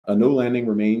A no landing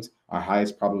remains our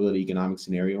highest probability economic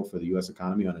scenario for the U.S.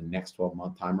 economy on a next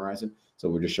 12-month time horizon. So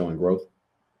we're just showing growth.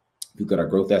 If you've got our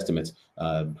growth estimates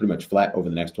pretty much flat over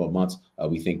the next 12 months,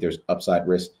 we think there's upside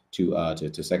risk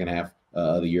to second half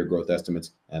of the year growth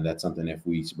estimates. And that's something, if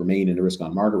we remain in the risk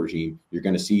on market regime, you're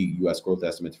going to see U.S. growth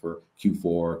estimates for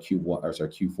Q1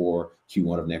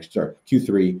 of next,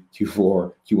 Q3,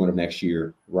 Q4, Q1 of next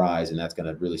year rise. And that's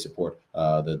going to really support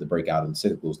the breakout in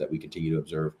cyclicals that we continue to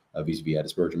observe vis-a-vis a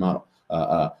dispersion model.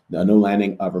 The no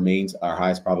landing remains our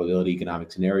highest probability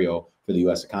economic scenario for the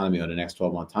U.S. economy on the next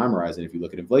 12-month time horizon. If you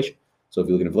look at inflation, so if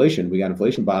you look at inflation, we got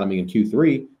inflation bottoming in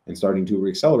Q3 and starting to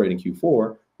reaccelerate in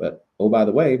Q4. But oh, by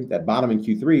the way, that bottom in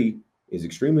Q3 is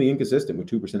extremely inconsistent with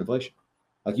 2% inflation.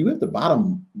 Like, you have to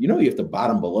bottom, you have to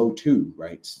bottom below 2,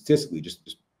 right? Statistically,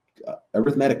 just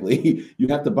arithmetically, you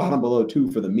have to bottom below 2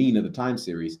 for the mean of the time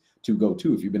series to go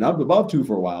 2. If you've been up above 2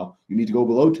 for a while, you need to go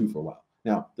below 2 for a while.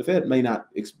 Now, the Fed may not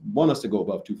want us to go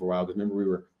above 2 for a while, because remember, we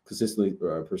were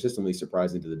persistently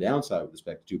surprised into the downside with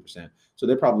respect to 2%. So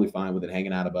they're probably fine with it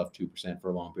hanging out above 2% for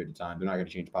a long period of time. They're not going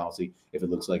to change policy if it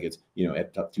looks like it's,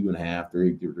 at 2.5%,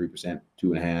 3%,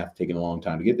 2.5%, taking a long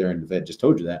time to get there. And the Fed just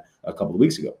told you that a couple of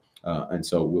weeks ago. And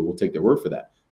so we'll take their word for that.